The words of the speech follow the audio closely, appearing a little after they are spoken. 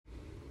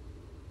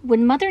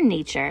When Mother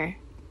Nature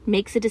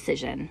makes a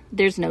decision,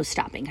 there's no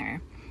stopping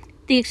her.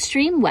 The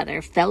extreme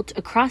weather felt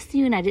across the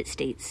United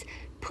States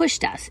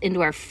pushed us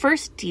into our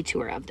first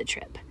detour of the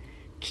trip.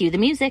 Cue the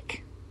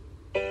music.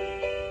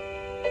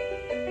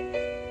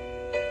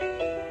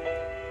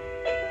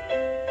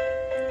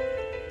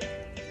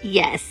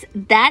 Yes,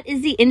 that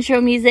is the intro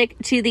music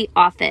to The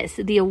Office,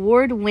 the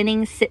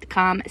award-winning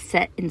sitcom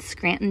set in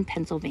Scranton,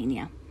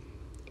 Pennsylvania.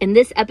 In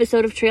this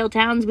episode of Trail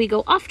Towns, we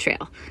go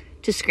off-trail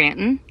to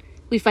Scranton.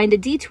 We find a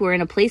detour in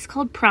a place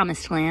called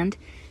Promised Land,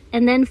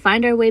 and then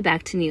find our way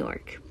back to New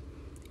York.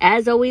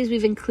 As always,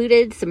 we've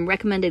included some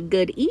recommended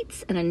good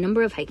eats and a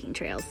number of hiking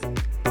trails.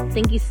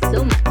 Thank you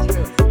so much for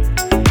listening.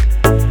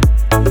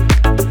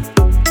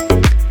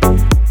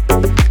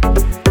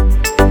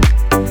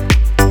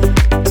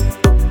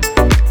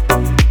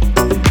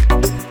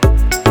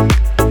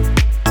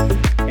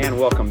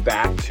 Welcome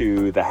back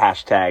to the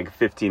hashtag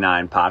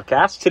 59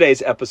 podcast.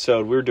 Today's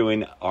episode, we're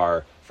doing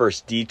our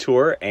first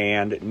detour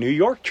and New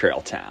York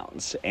trail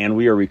towns. And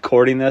we are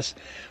recording this.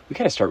 We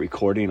got to start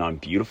recording on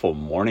beautiful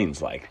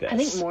mornings like this. I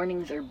think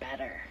mornings are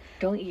better,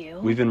 don't you?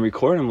 We've been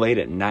recording late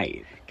at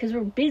night. Because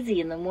we're busy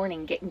in the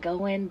morning getting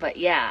going. But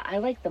yeah, I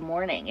like the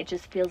morning. It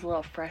just feels a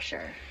little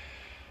fresher.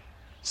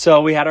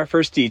 So we had our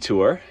first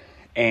detour.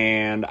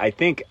 And I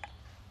think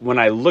when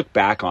I look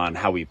back on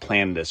how we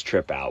planned this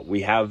trip out,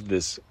 we have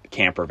this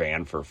camper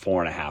van for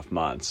 4.5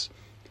 months.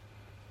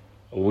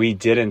 We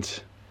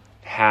didn't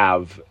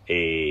have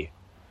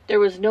there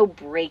was no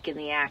break in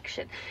the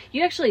action.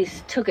 You actually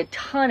took a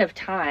ton of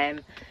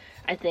time,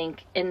 I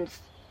think, in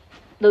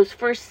those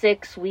first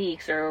 6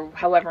 weeks or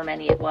however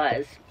many it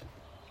was.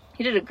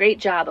 You did a great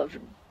job of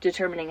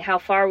determining how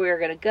far we were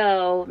going to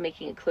go,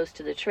 making it close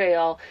to the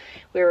trail,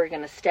 where we were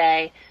going to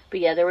stay. But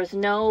yeah, there was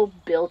no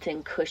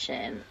built-in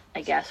cushion,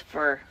 I guess,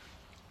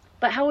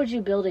 But how would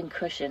you build in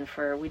cushion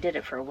we did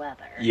it for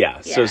weather?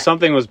 Yeah, so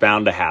something was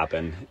bound to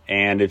happen.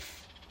 And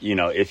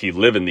if you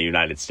live in the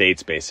United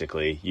States,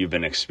 basically, you've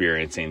been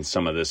experiencing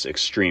some of this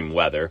extreme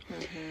weather.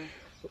 Mm-hmm.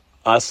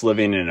 Us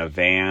living in a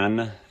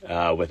van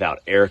without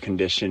air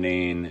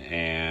conditioning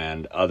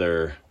and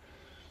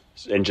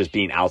just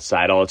being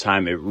outside all the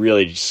time, it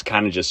really just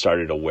kind of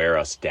started to wear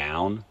us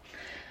down.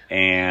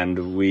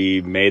 And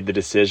we made the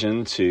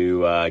decision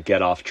to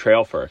get off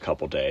trail for a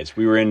couple days.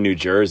 We were in New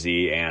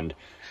Jersey, and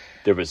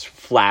there was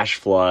flash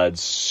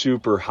floods,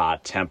 super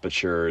hot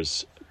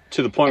temperatures,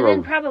 to the point where...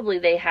 And then probably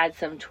they had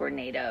some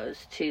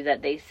tornadoes, too,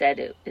 that they said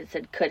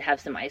it could have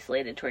some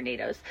isolated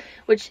tornadoes,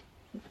 which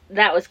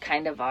that was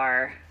kind of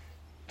our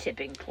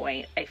tipping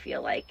point, I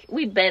feel like.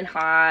 We'd been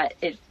hot,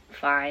 we're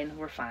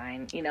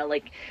fine,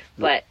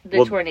 but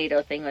the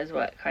tornado thing was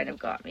what kind of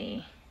got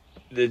me.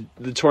 The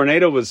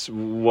tornado was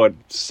what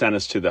sent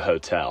us to the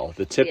hotel.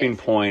 The tipping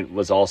point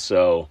was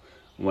also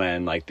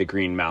when, the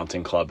Green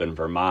Mountain Club in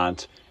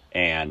Vermont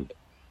and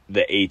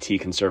the AT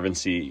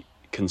Conservancy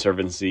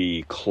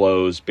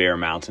closed Bear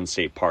Mountain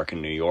State Park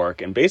in New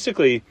York. And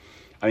basically,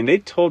 they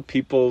told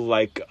people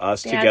like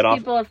us to get off.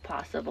 People, if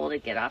possible, to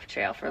get off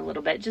trail for a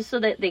little bit, just so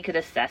that they could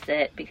assess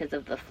it because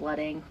of the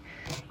flooding.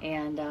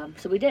 And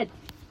so we did.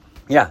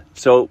 Yeah.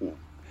 So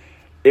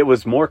it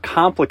was more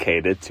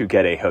complicated to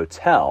get a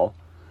hotel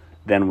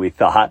than we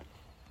thought.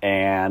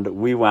 And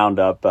we wound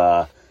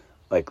up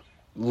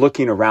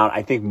looking around,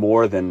 I think,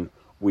 more than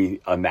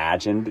we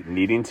imagined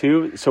needing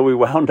to. So we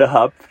wound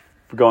up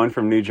going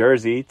from New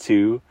Jersey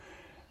to,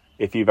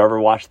 if you've ever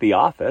watched The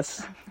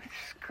Office,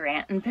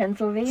 Scranton,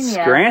 Pennsylvania.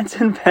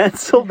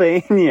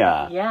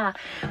 Yeah.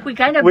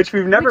 Which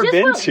we've never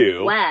been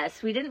to.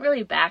 West. We didn't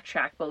really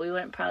backtrack, but we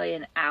went probably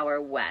an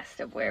hour west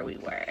of where we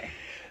were.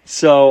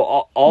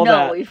 So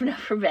No, we've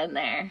never been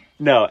there.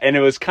 No, and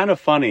it was kind of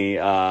funny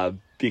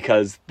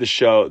because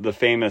the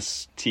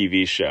famous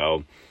TV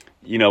show,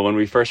 when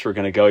we first were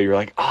going to go, you were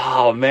like,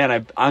 oh,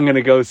 man, I'm going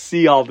to go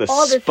see all the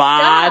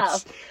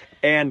spots. Stuff.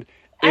 And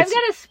I've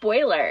got a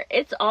spoiler.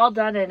 It's all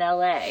done in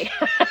L.A.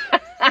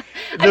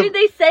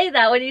 They say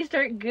that when you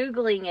start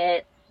Googling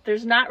it.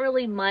 There's not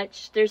really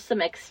much. There's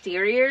some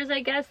exteriors, I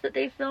guess, that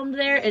they filmed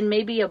there, and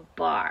maybe a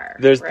bar.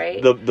 There's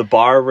right? the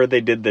bar where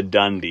they did the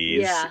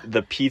Dundies, yeah.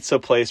 The pizza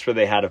place where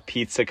they had a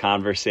pizza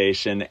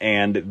conversation,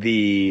 and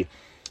the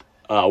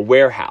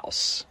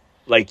warehouse.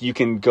 You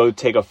can go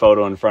take a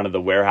photo in front of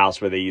the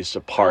warehouse where they used to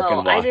park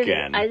and walk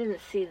in. I didn't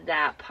see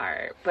that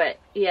part, but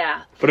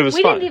yeah. But it was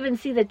fun. We didn't even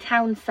see the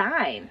town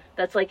sign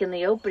that's in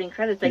the opening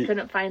credits. I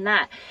couldn't find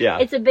that. Yeah.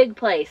 It's a big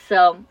place,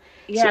 so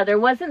there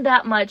wasn't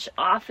that much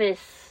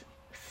office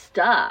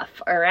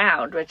stuff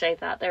around, which I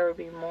thought there would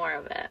be more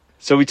of it.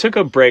 So we took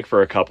a break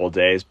for a couple of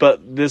days,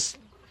 but this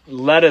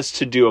led us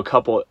to do a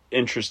couple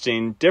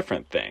interesting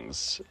different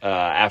things.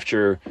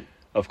 After...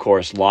 Of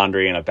course,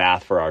 laundry and a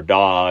bath for our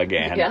dog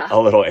and a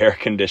little air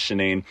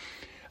conditioning.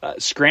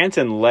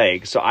 Scranton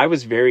Lake. So I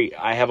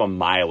have a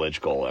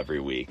mileage goal every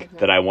week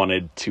that I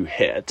wanted to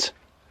hit.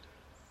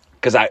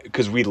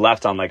 Because we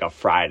left on a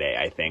Friday,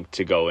 I think,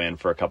 to go in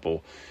for a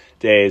couple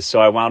days.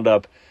 So I wound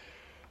up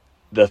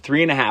the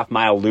 3.5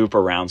 mile loop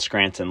around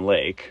Scranton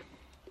Lake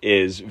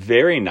is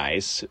very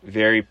nice,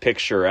 very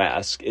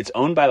picturesque. It's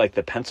owned by like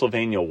the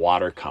Pennsylvania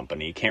Water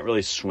Company. You can't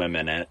really swim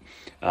in it.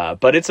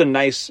 But it's a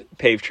nice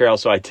paved trail.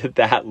 So I did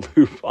that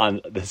loop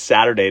on the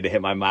Saturday to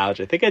hit my mileage.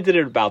 I think I did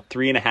it about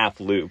 3.5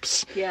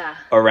 loops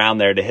around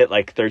there to hit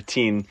like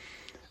 13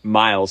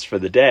 miles for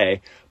the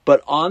day.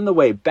 But on the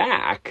way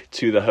back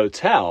to the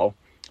hotel,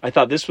 I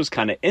thought this was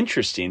kind of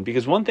interesting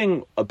because one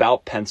thing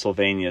about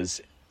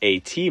Pennsylvania's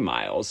AT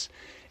miles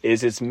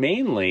is it's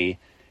mainly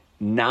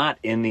not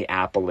in the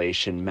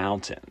Appalachian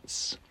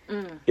Mountains.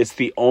 It's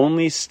the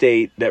only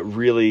state that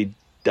really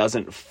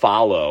doesn't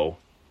follow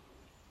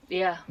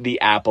the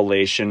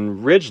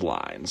Appalachian ridge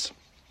lines.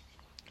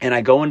 And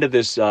I go into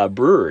this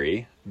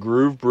brewery,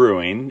 Groove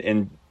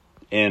Brewing,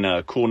 in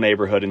a cool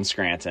neighborhood in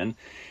Scranton,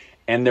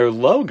 and their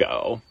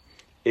logo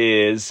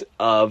is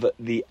of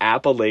the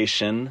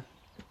Appalachian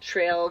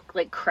Trail,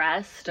 like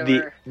crest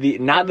or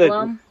not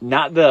emblem?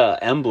 not the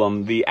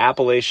emblem, the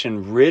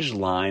Appalachian Ridge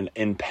Line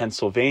in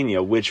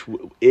Pennsylvania, which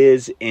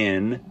is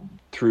in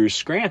through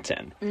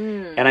Scranton.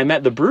 And I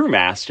met the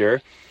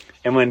brewmaster,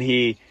 and when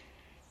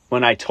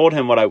I told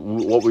him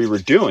what we were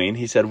doing,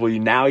 he said, "Well,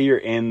 now you're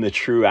in the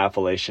true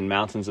Appalachian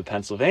Mountains of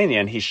Pennsylvania."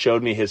 And he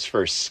showed me his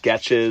first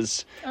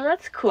sketches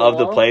that's cool. of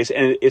the place,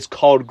 and it's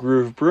called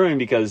Groove Brewing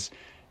because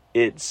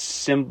it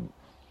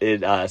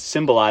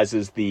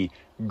symbolizes the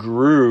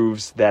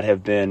grooves that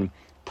have been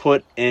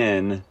put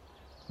in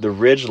the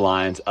ridge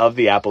lines of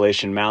the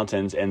Appalachian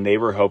Mountains, and they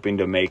were hoping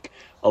to make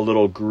a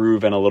little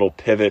groove and a little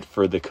pivot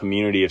for the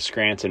community of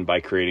Scranton by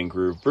creating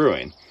Groove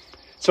Brewing.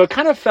 So it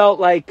kind of felt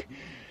like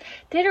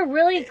they had a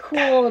really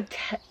cool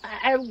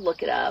I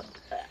look it up.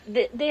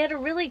 They had a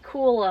really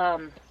cool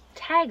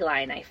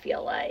tagline, I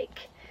feel like.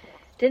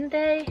 Didn't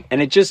they?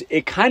 And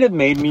it kind of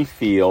made me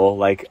feel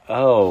like,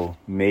 oh,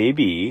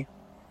 maybe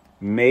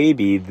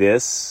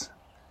this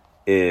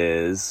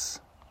is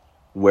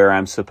where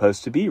I'm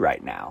supposed to be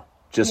right now,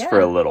 just for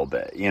a little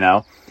bit, you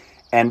know?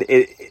 And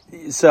it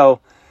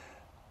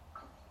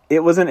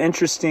was an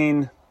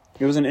interesting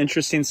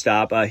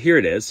stop. Here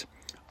it is.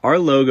 Our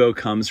logo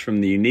comes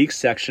from the unique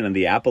section of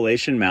the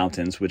Appalachian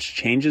Mountains, which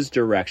changes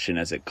direction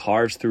as it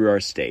carves through our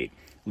state,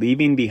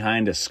 leaving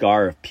behind a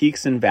scar of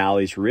peaks and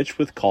valleys rich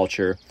with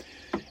culture,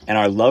 and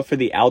our love for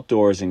the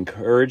outdoors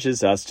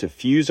encourages us to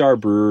fuse our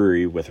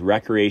brewery with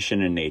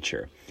recreation and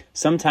nature.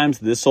 Sometimes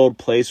this old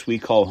place we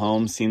call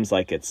home seems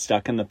like it's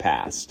stuck in the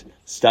past,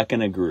 stuck in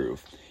a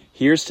groove.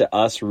 Here's to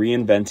us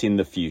reinventing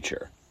the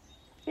future.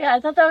 Yeah, I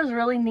thought that was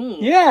really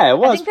neat. Yeah, it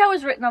was. I think that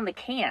was written on the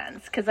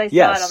cans, because I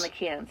saw it on the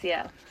cans,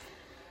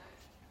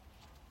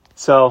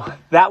 So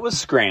that was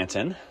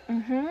Scranton.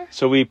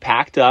 So we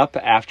packed up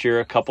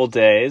after a couple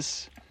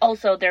days.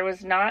 Also, there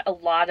was not a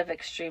lot of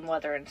extreme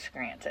weather in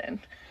Scranton.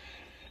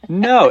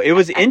 No, it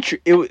was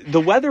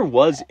the weather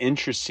was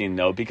interesting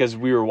though, because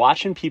we were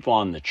watching people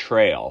on the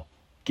trail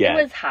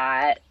it was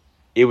hot.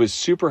 It was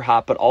super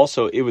hot, but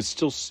also it was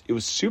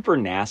super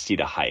nasty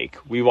to hike.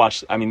 We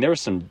watched, there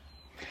was some.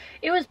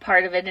 It was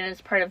part of it, and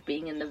it's part of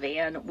being in the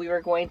van. We were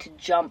going to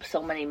jump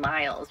so many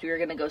miles. We were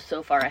going to go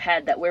so far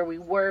ahead that where we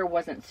were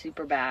wasn't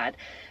super bad,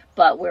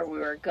 but where we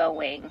were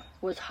going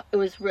was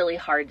really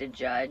hard to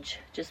judge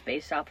just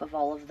based off of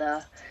all of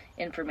the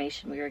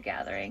information we were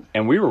gathering.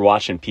 And we were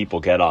watching people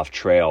get off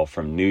trail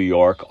from New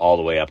York all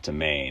the way up to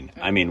Maine.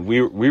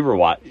 We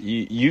were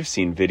you've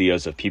seen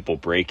videos of people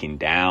breaking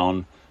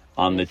down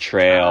on the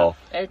trail.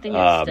 Tough. I think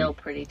it's still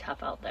pretty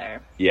tough out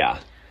there. Yeah.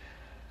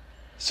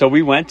 So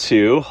we went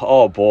to,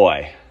 oh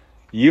boy,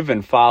 you've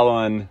been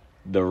following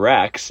the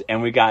wrecks,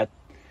 and we got,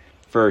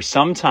 for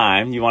some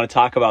time, you want to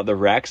talk about the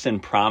wrecks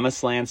in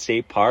Promised Land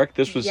State Park?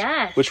 This was,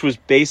 which was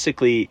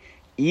basically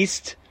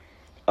east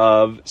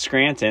of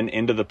Scranton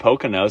into the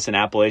Poconos and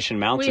Appalachian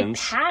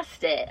Mountains. We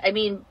passed it.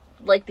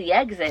 Like the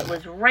exit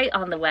was right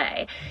on the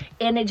way,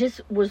 and it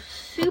just was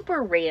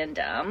super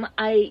random.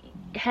 I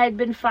had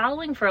been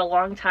following for a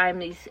long time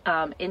these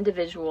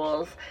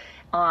individuals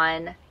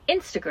on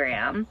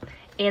Instagram,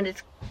 and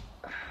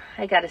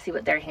I got to see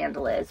what their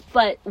handle is,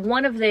 but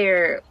one of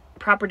their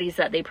properties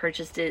that they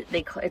purchased,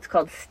 it's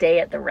called Stay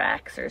at the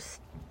Wrecks or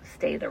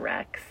Stay the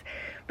Wrecks,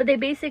 but they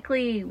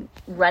basically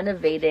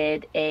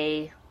renovated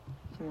a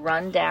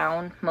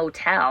rundown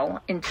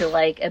motel into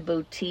like a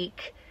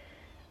boutique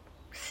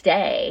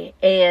stay,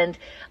 and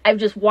I've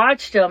just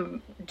watched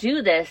them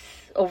do this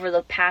over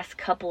the past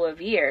couple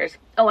of years.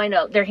 Oh, I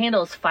know, their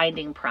handle is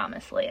Finding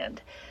Promised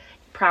Land,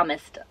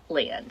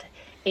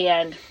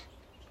 and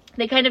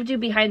they kind of do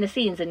behind the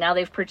scenes, and now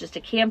they've purchased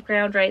a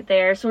campground right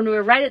there. So when we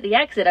were right at the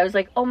exit, I was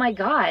like, oh my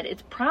God,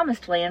 it's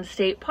Promised Land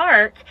State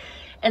Park.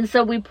 And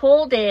so we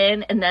pulled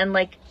in, and then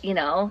you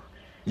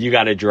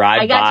got to drive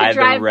by. I got to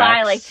drive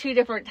by like 2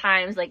 different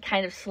times, like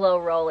kind of slow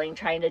rolling,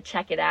 trying to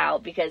check it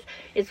out, because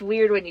it's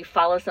weird when you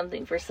follow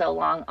something for so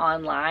long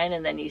online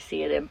and then you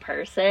see it in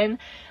person.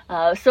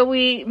 So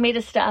we made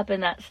a stop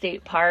in that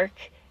state park.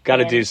 Got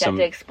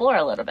to explore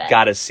a little bit.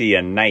 Got to see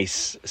a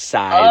nice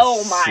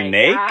size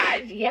snake.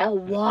 God. Yeah,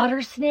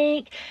 water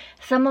snake.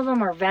 Some of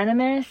them are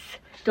venomous.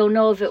 Don't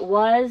know if it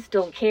was.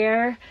 Don't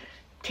care.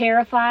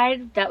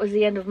 Terrified. That was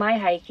the end of my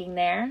hiking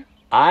there.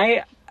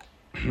 And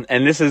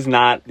this is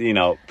not,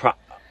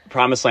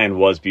 Promised Land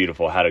was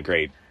beautiful, had a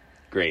great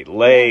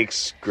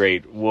lakes,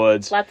 great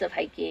woods. Lots of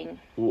hiking.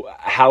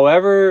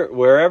 However,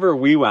 wherever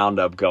we wound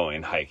up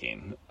going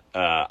hiking,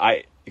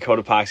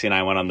 Cotopaxi and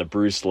I went on the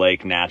Bruce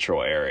Lake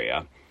natural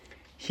area.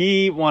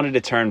 He wanted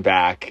to turn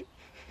back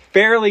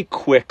fairly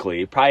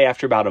quickly, probably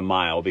after about a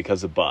mile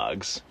because of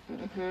bugs.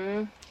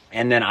 Mm-hmm.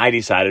 And then I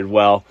decided,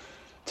 well,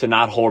 to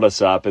not hold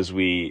us up as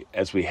we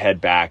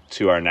head back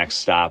to our next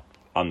stop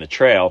on the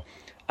trail,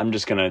 I'm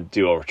just going to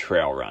do a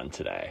trail run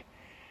today.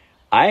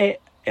 I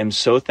am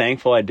so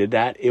thankful I did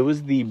that. It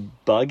was the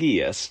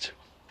buggiest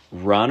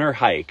run or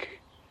hike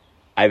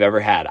I've ever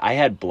had. I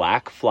had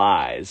black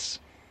flies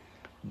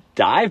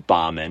dive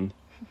bombing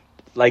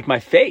like my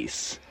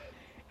face.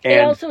 And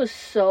it also was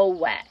so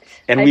wet.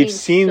 And we've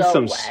seen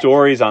some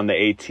stories on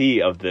the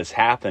AT of this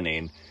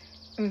happening,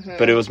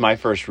 but it was my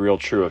first real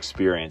true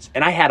experience.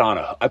 And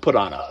I put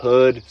on a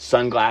hood,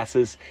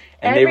 sunglasses,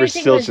 and they were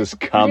still just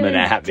coming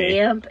at me.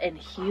 Damp and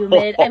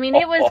humid. I mean,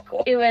 it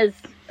was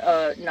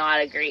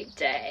not a great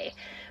day.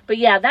 But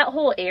yeah, that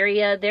whole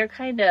area, they're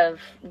kind of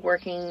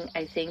working,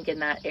 I think, in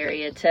that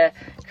area to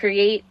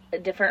create a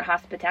different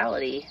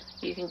hospitality.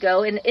 You can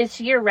go, and it's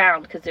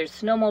year-round because there's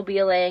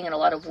snowmobiling and a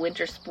lot of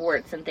winter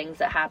sports and things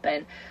that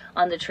happen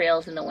on the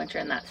trails in the winter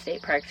in that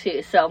state park,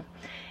 too. So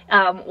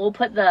we'll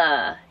put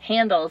the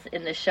handles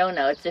in the show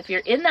notes. If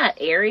you're in that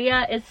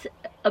area, it's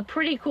a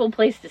pretty cool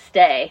place to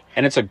stay.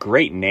 And it's a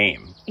great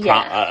name.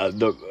 Yeah.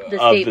 The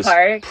state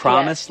park.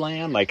 Promised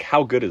Land. Like,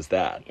 how good is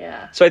that?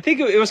 Yeah. So I think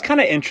it was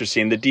kind of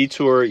interesting. The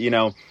detour,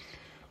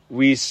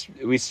 we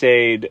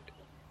stayed,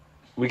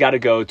 we got to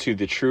go to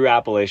the true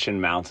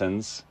Appalachian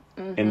Mountains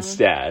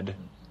instead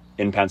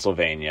in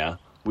Pennsylvania.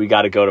 We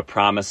got to go to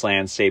Promised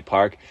Land State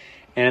Park.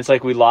 And it's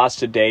like we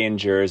lost a day in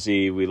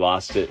Jersey, we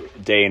lost a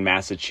day in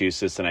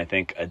Massachusetts, and I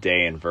think a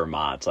day in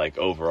Vermont, like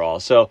overall.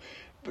 So,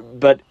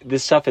 but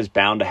this stuff is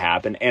bound to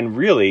happen. And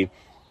really,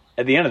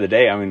 at the end of the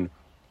day, I mean,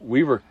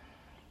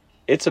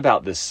 it's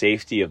about the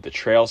safety of the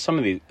trail. Some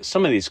of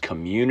these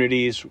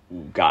communities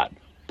got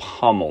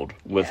pummeled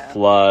with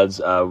floods.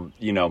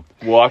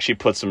 We'll actually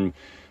put some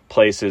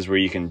places where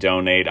you can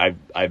donate.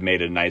 I've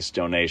made a nice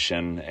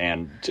donation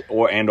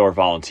or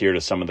volunteer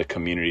to some of the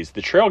communities.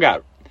 The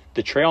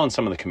trail in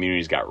some of the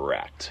communities got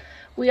wrecked.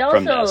 We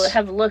also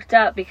have looked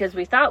up, because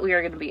we thought we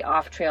were going to be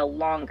off trail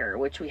longer,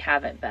 which we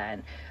haven't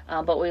been.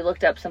 But we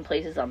looked up some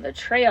places on the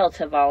trail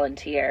to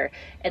volunteer,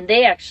 and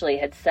they actually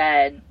had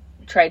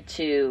tried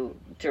to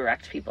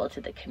direct people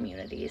to the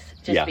communities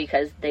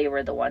because they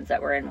were the ones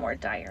that were in more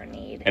dire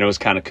need. And it was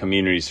kind of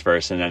communities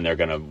first, and then they're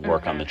going to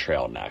work on the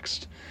trail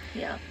next.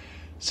 Yeah.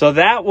 So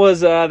that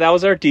was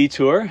our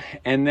detour,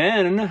 and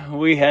then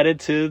we headed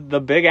to the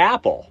Big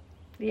Apple.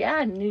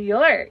 Yeah, New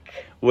York.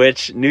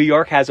 Which New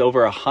York has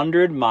over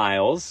 100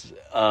 miles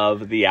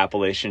of the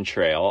Appalachian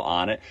Trail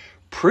on it.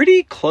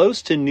 Pretty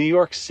close to New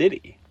York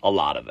City, a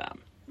lot of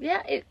them.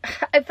 Yeah,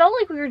 I felt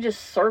like we were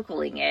just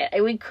circling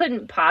it. We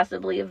couldn't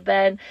possibly have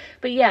been.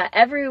 But yeah,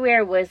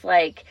 everywhere was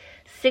like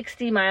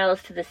 60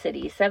 miles to the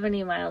city,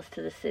 70 miles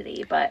to the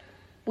city. But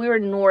we were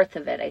north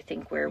of it, I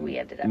think, where we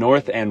ended up.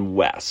 North and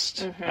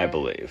west, I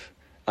believe.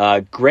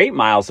 Great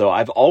miles, though.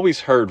 I've always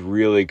heard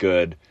really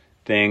good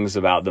things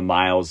about the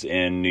miles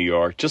in New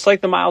York, just like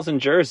the miles in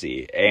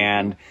Jersey.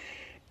 And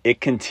it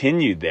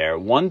continued there.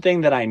 One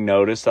thing that I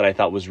noticed that I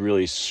thought was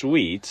really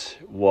sweet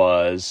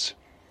was,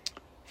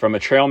 from a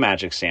trail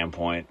magic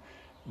standpoint,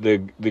 the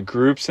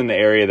groups in the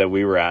area that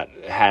we were at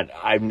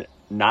I've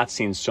not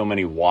seen so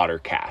many water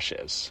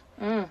caches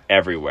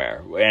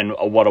everywhere. And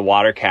what a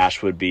water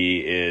cache would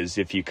be is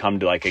if you come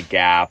to like a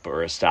gap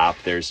or a stop,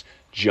 there's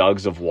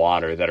jugs of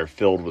water that are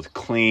filled with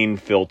clean,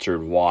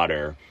 filtered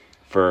water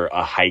for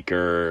a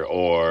hiker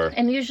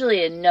and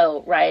usually a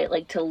note, right?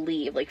 Like to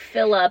leave, like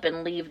fill up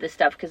and leave the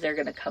stuff because they're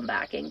going to come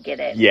back and get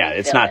it. Yeah,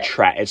 it's not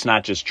it's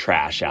not just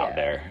trash out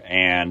there.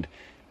 And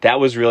that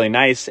was really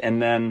nice.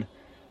 And then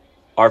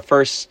our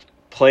first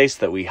place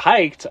that we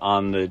hiked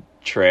on the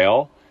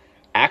trail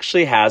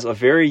actually has a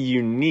very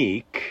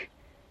unique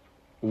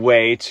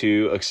way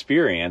to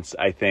experience,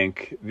 I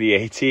think, the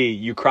AT.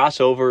 You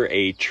cross over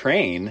a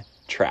train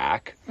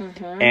track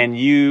and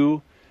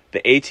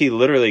the AT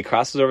literally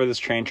crosses over this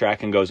train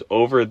track and goes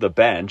over the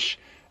bench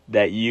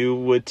that you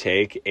would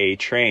take a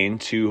train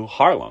to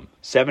Harlem,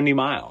 70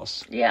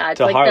 miles. Yeah,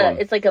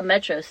 it's like a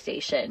metro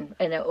station,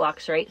 and it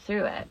walks right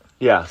through it.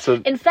 Yeah. So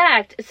in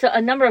fact,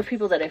 a number of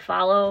people that I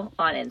follow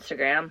on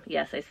Instagram,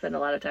 yes, I spend a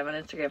lot of time on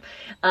Instagram,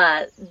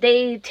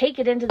 they take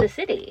it into the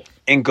city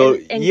and go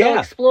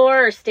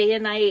explore or stay a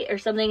night or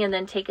something, and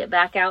then take it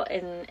back out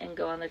and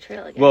go on the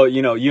trail again. Well,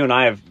 you and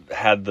I have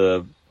had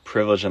the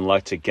privilege and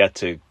luck to get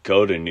to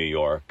go to New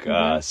York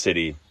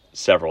City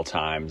several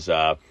times.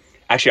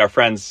 Actually, our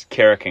friends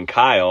Carrick and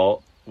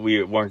Kyle,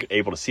 we weren't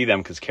able to see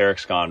them because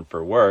Carrick's gone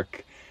for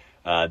work.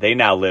 They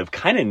now live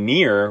kind of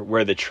near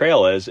where the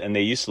trail is, and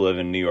they used to live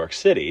in New York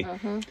City.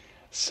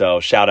 So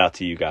shout out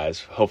to you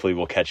guys. Hopefully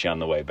we'll catch you on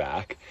the way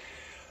back.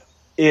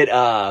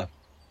 The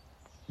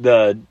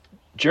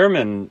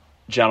German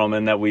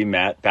gentleman that we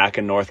met back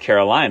in North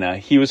Carolina,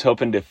 he was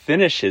hoping to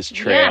finish his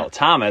trail. Yeah.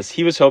 Thomas,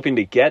 he was hoping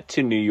to get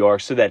to New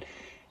York so that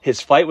his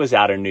flight was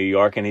out of New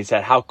York, and he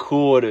said, how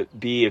cool would it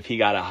be if he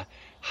got a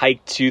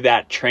hike to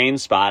that train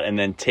spot and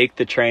then take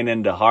the train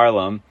into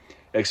Harlem,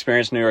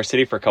 experience New York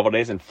City for a couple of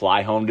days, and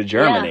fly home to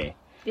Germany.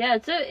 Yeah,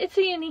 it's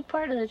a unique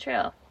part of the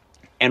trail.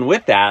 And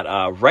with that,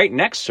 right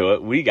next to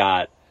it, we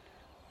got,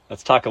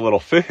 let's talk a little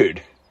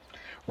food.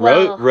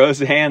 Well,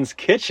 Roseanne's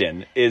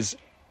Kitchen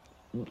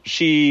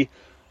she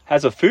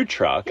has a food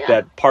truck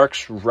that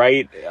parks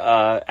right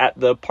at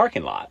the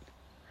parking lot.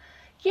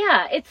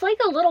 Yeah, it's like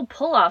a little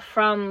pull-off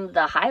from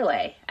the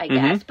highway, I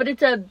guess. But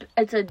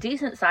it's a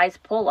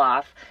decent-sized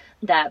pull-off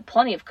that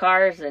plenty of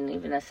cars and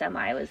even a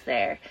semi was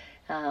there.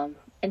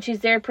 And she's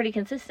there pretty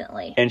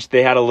consistently. And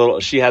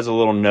she has a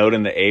little note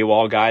in the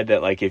AWOL guide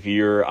that, like, if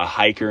you're a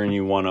hiker and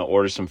you want to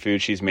order some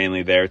food, she's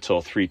mainly there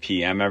till 3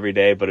 p.m. every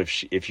day. But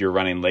if you're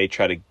running late,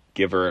 try to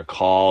give her a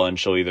call and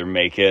she'll either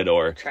make it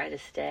or try to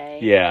stay.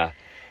 Yeah.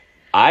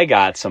 I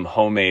got some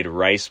homemade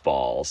rice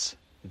balls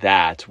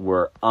that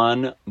were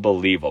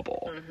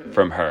unbelievable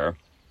from her.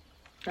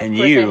 Of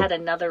course, I had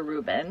another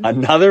Reuben.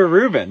 Another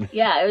Reuben.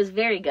 Yeah, it was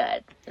very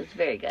good. It was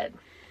very good.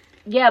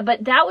 Yeah,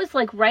 but that was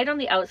like right on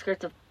the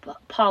outskirts of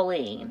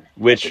Pauline,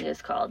 which I think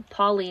it's called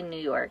Pauline,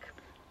 New York.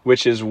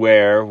 Which is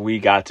where we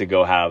got to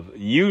go have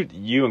you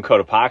and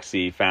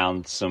Cotopaxi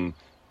found some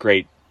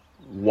great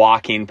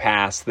walking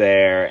paths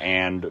there,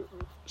 and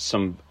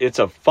it's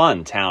a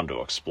fun town to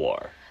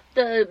explore.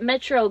 The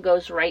metro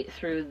goes right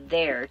through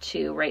there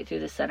too, right through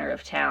the center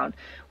of town.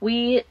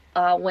 We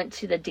went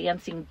to the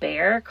Dancing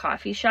Bear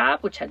coffee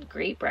shop, which had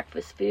great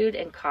breakfast food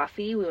and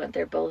coffee. We went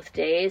there both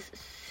days.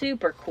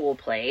 Super cool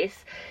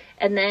place.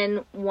 And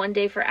then one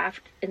day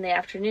in the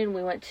afternoon,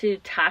 we went to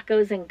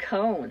Tacos and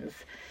Cones.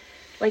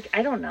 Like,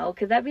 I don't know,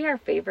 could that be our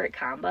favorite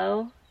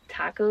combo?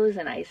 Tacos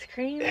and ice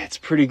cream? It's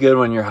pretty good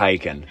when you're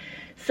hiking.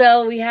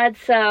 So we had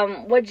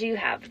what'd you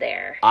have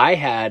there? I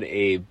had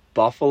a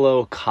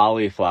buffalo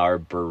cauliflower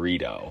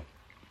burrito.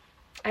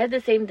 I had the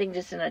same thing,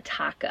 just in a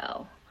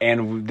taco.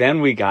 And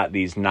then we got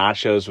these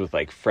nachos with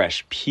like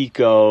fresh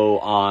pico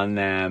on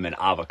them and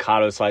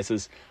avocado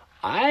slices.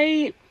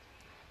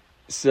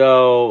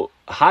 So,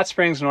 Hot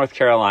Springs, North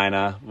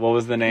Carolina. What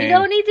was the name? You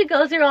don't need to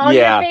go through all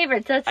your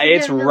favorites.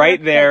 It's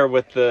right there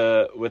with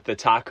the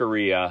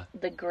taqueria.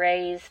 The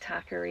Gray's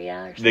Taqueria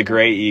or something. The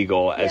Gray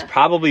Eagle as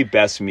probably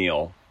best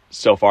meal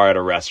so far at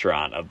a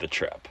restaurant of the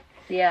trip.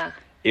 Yeah.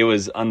 It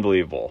was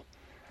unbelievable.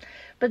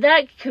 But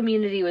that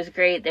community was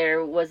great.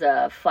 There was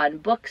a fun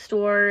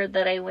bookstore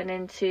that I went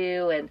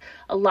into, and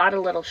a lot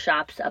of little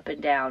shops up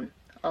and down.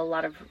 A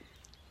lot of,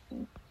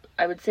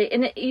 I would say,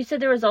 and you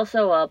said there was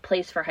also a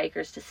place for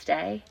hikers to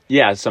stay.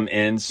 Yeah, some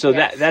inns. So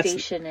that's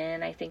Station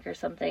Inn, I think, or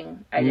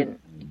something.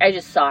 I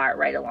just saw it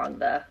right along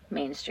the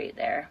main street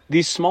there.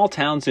 These small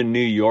towns in New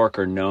York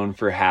are known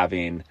for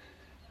having,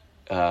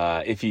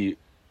 while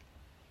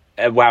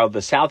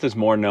the South is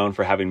more known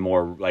for having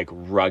more like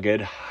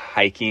rugged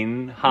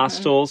hiking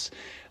hostels,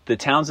 the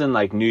towns in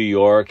like New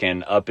York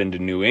and up into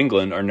New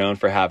England are known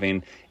for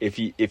having,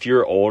 if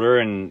you're older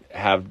and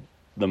have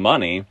the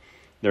money,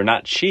 they're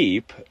not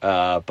cheap,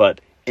 but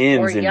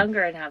inns. Or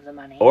younger and have the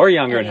money. Or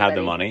younger and have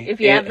the money.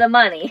 If you have the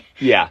money.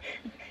 Yeah.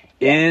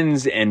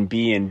 Inns and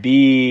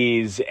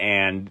B&Bs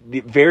and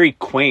very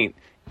quaint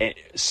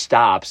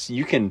stops.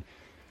 You can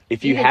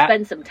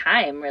spend some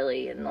time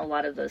really in a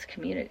lot of those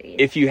communities.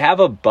 If you have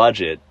a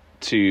budget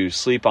to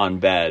sleep on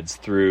beds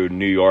through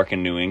New York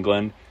and New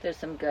England, there's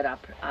some good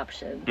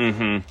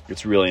options.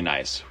 It's really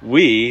nice.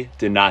 We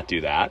did not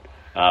do that.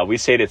 We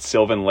stayed at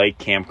Sylvan Lake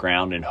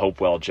Campground in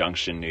Hopewell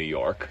Junction, New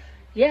York.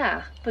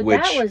 Yeah, but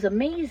that was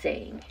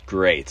amazing.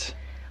 Great.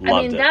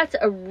 Loved it. That's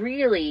a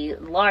really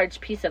large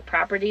piece of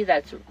property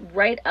that's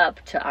right up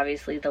to,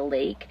 obviously, the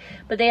lake.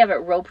 But they have it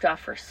roped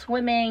off for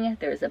swimming.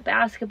 There's a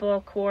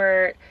basketball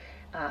court.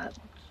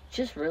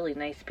 Just really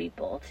nice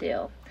people,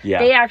 too. Yeah.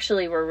 They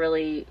actually were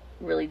really,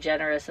 really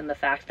generous in the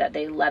fact that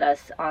they let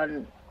us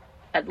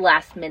at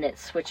last minute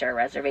switch our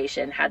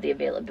reservation, had the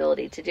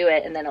availability to do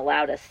it, and then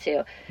allowed us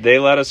to. They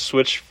let us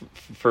switch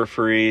for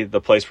free. The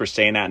place we're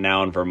staying at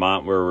now in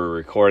Vermont, where we're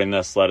recording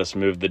this, let us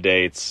move the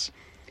dates.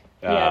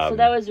 Yeah, so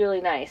that was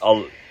really nice.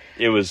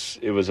 It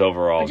was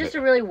overall just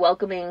a really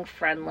welcoming,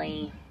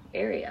 friendly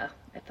area,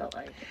 I felt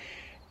like.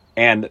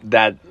 And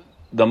that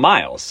the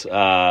miles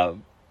of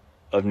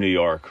New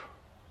York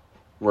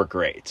were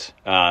great.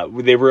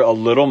 They were a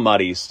little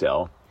muddy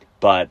still,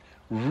 but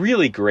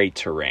really great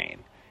terrain.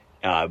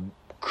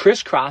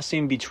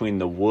 Crisscrossing between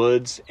the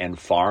woods and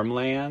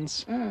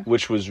farmlands,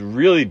 which was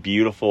really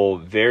beautiful,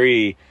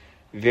 very,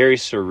 very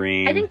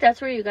serene. I think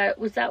that's where you got it.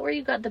 Was that where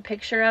you got the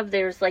picture of?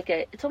 There's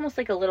it's almost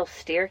like a little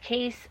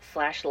staircase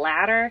 /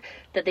 ladder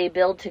that they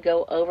build to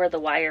go over the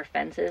wire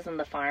fences on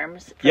the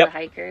farms for the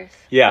hikers.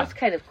 Yeah. That's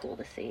kind of cool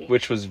to see.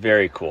 Which was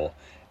very cool.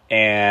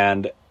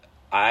 And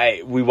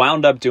we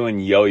wound up doing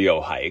yo-yo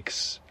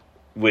hikes,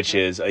 which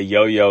is a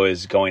yo-yo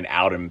is going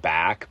out and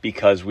back,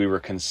 because we were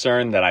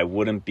concerned that I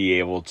wouldn't be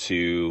able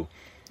to.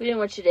 We didn't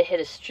want you to hit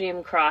a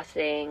stream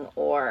crossing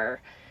or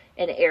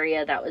an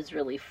area that was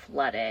really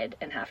flooded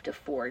and have to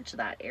forge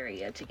that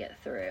area to get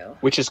through.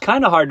 Which is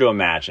kind of hard to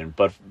imagine,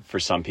 but for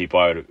some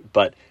people,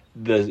 but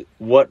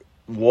what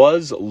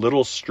was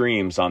little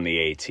streams on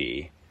the AT,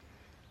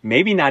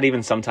 maybe not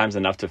even sometimes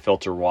enough to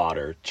filter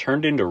water,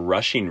 turned into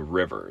rushing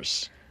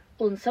rivers.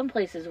 Well, in some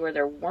places where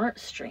there weren't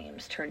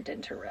streams turned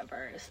into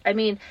rivers. I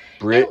mean,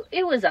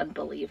 it was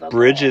unbelievable.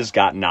 Bridges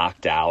got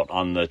knocked out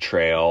on the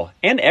trail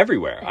and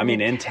everywhere. I mean,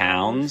 in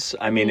towns.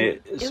 I mean,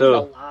 it was a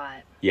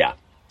lot. Yeah.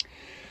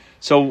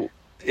 So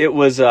it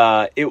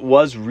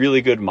was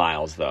really good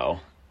miles though.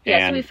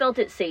 Yeah, so we felt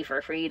it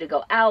safer for you to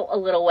go out a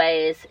little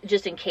ways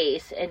just in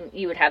case, and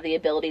you would have the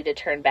ability to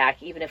turn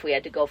back even if we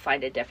had to go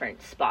find a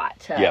different spot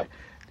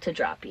to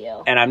drop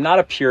you. And I'm not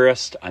a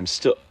purist. I'm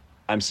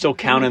still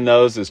counting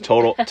those as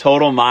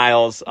total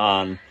miles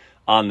on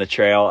the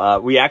trail.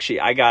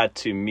 I got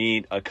to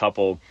meet a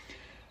couple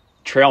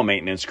trail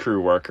maintenance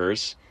crew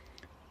workers,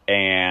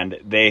 and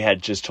they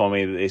had just told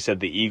me, they said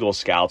the Eagle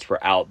Scouts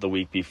were out the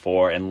week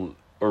before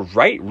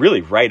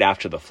right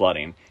after the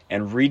flooding,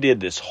 and redid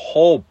this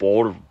whole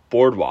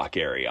boardwalk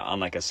area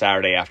on like a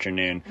Saturday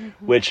afternoon,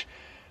 which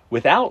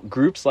without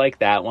groups like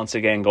that, once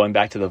again, going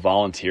back to the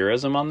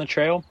volunteerism on the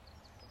trail,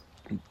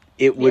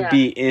 it would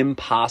be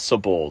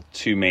impossible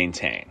to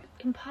maintain.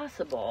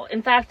 Impossible.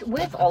 In fact,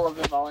 with all of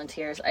the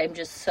volunteers, I'm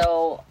just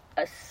so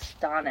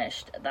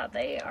astonished that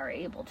they are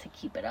able to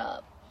keep it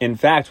up. In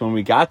fact, when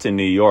we got to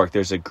New York,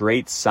 there's a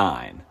great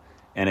sign,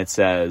 and it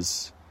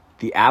says,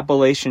 "The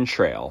Appalachian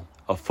Trail,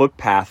 a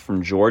footpath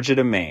from Georgia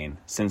to Maine,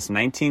 since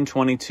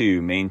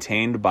 1922,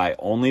 maintained by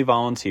only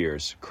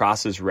volunteers,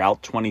 crosses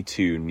Route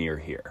 22 near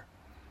here."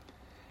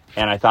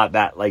 And I thought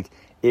that, like,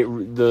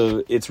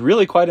 it's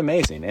really quite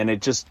amazing, and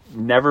it just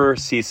never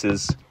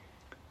ceases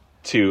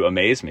to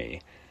amaze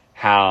me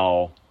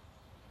how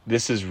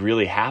this is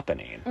really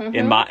happening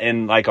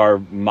in like our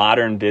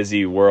modern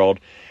busy world.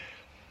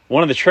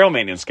 One of the trail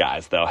maintenance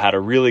guys, though, had a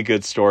really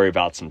good story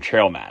about some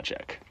trail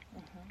magic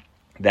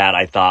that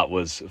I thought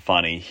was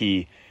funny.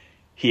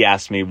 He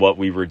asked me what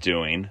we were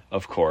doing,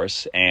 of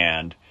course,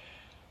 and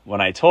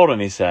when I told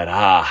him, he said,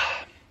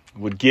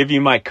 would give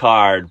you my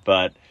card,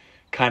 but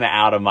kind of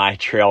out of my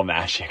trail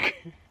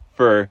magic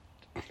for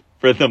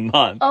the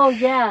month. Oh,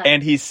 yeah.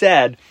 And he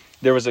said,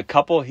 there was a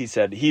couple, he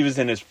said, he was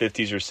in his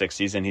 50s or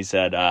 60s, and he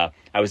said,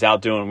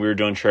 we were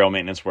doing trail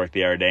maintenance work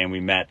the other day, and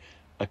we met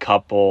a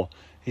couple.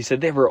 He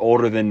said they were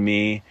older than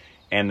me,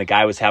 and the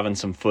guy was having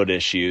some foot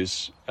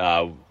issues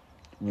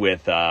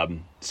with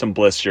some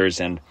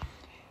blisters,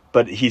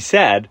 but he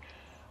said,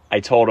 I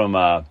told him,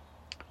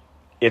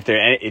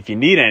 if you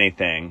need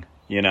anything,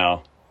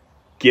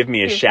 give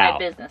me a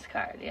shout. My business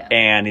card, yeah.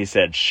 And he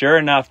said, sure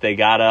enough, they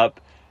got up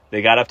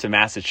to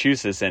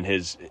Massachusetts, and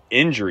his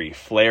injury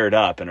flared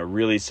up in a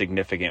really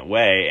significant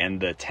way, and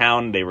the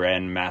town they were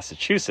in,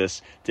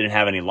 Massachusetts, didn't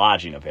have any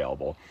lodging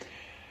available.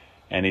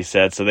 And he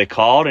said, so they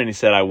called, and he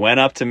said, I went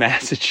up to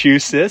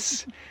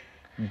Massachusetts,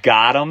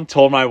 got him,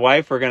 told my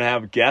wife we're going to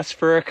have guests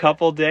for a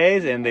couple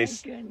days, and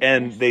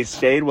they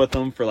stayed with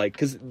him for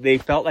because they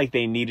felt like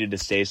they needed to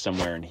stay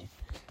somewhere and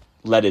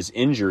let his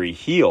injury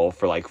heal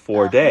for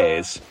 4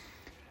 days.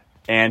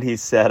 And he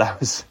said, I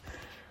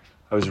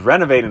was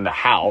renovating the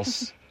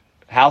house.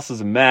 House is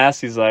a mess.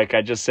 He's like,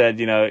 I just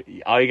said,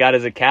 all you got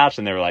is a couch.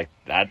 And they were like,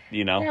 that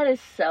is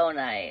so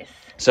nice.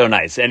 So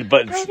nice.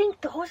 But I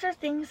think those are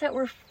things that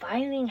we're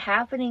finding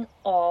happening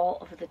all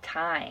of the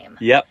time.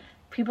 Yep.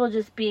 People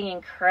just being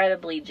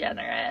incredibly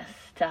generous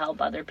to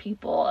help other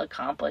people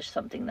accomplish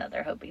something that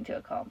they're hoping to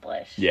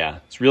accomplish. Yeah,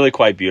 it's really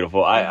quite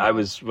beautiful. When I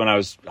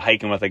was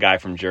hiking with a guy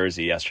from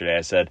Jersey yesterday,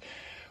 I said,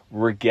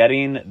 we're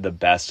getting the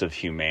best of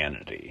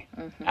humanity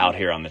out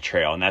here on the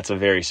trail, and that's a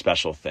very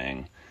special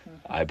thing,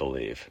 I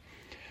believe.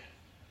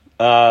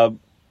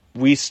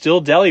 We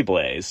still deli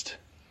blazed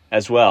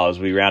as well as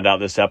we round out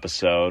this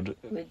episode.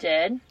 We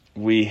did.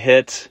 We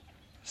hit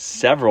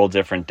several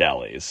different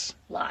delis.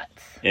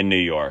 Lots. In New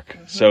York.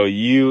 So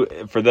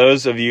for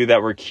those of you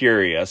that were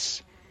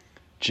curious,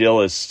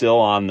 Jill is still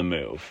on the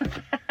move.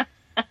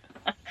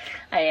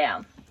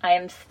 I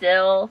am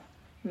still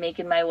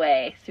making my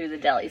way through the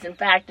delis. In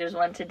fact, there's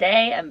one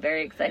today I'm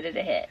very excited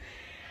to hit.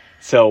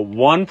 So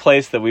one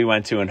place that we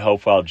went to in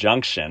Hopewell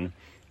Junction,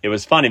 it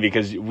was funny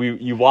because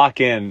you walk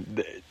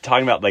in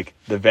talking about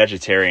the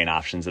vegetarian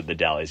options at the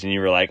delis, and you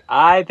were like,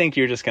 I think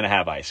you're just going to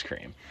have ice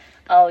cream.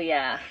 Oh,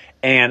 yeah.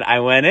 And I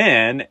went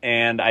in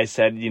and I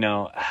said,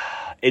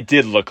 it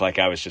did look like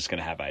I was just going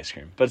to have ice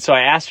cream. But so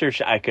I asked her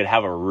if I could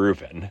have a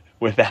Reuben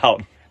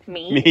without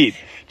meat.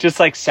 Just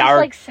like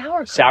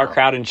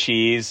sauerkraut and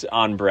cheese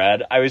on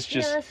bread. I was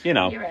just, You're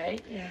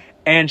right. Yeah.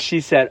 And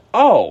she said,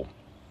 oh,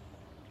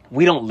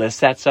 we don't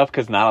list that stuff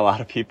because not a lot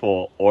of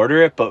people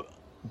order it. But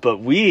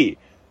we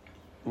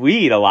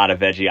eat a lot of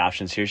veggie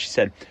options here. She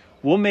said,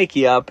 we'll make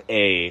you up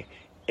a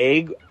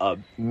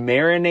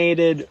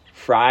marinated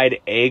fried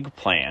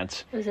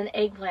eggplant. It was an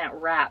eggplant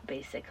wrap,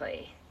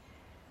 basically.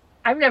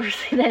 I've never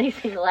seen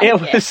anything like it.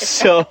 It was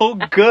so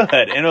good.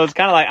 And it was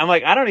kind of I'm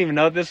I don't even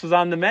know if this was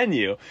on the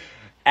menu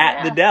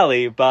at the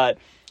deli, but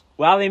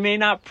while they may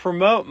not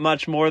promote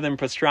much more than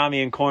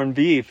pastrami and corned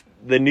beef,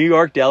 the New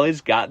York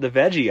deli's got the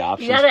veggie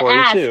options You gotta for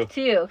ask, you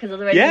too, because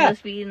otherwise Yeah. you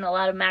must be eating a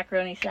lot of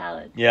macaroni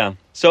salad. Yeah.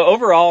 So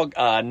overall,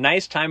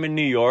 nice time in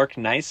New York,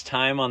 nice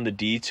time on the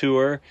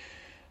Detour.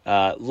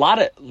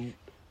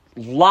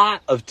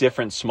 Lot of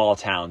different small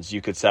towns you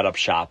could set up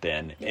shop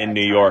in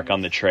New York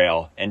on the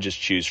trail and just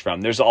choose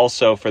from. There's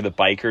also, for the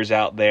bikers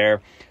out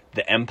there,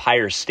 the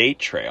Empire State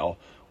Trail,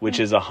 which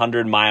is a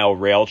 100-mile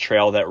rail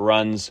trail that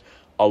runs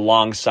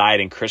alongside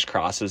and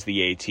crisscrosses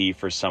the AT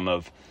for some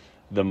of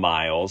the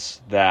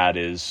miles. That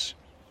is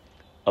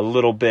a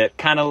little bit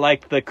kind of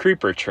like the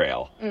Creeper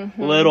Trail. A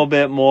little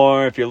bit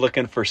more if you're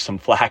looking for some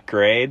flat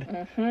grade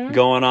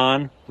going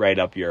on, right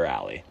up your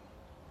alley.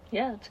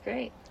 Yeah, that's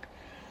great.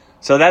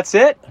 So that's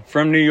it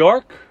from New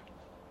York.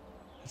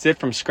 That's it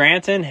from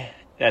Scranton.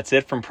 That's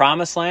it from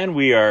Promised Land.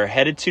 We are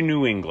headed to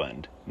New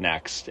England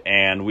next,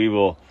 and we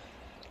will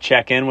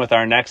check in with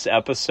our next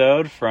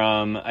episode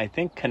from, I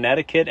think,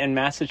 Connecticut and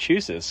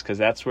Massachusetts, because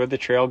that's where the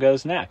trail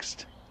goes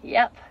next.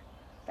 Yep,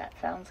 that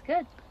sounds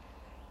good.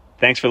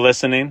 Thanks for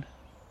listening.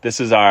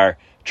 This is our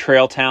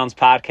Trail Towns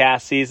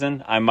podcast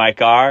season. I'm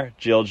Mike R.,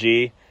 Jill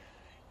G.,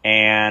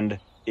 and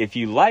if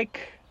you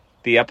like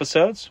the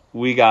episodes,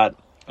 we got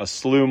a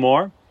slew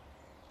more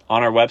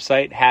on our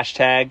website,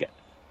 hashtag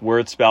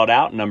word spelled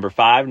out,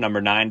 5,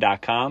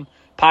 9.com.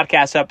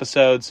 Podcast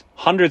episodes,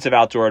 hundreds of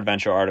outdoor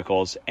adventure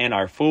articles, and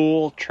our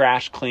full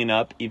trash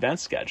cleanup event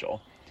schedule.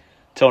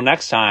 Till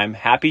next time,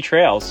 happy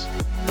trails.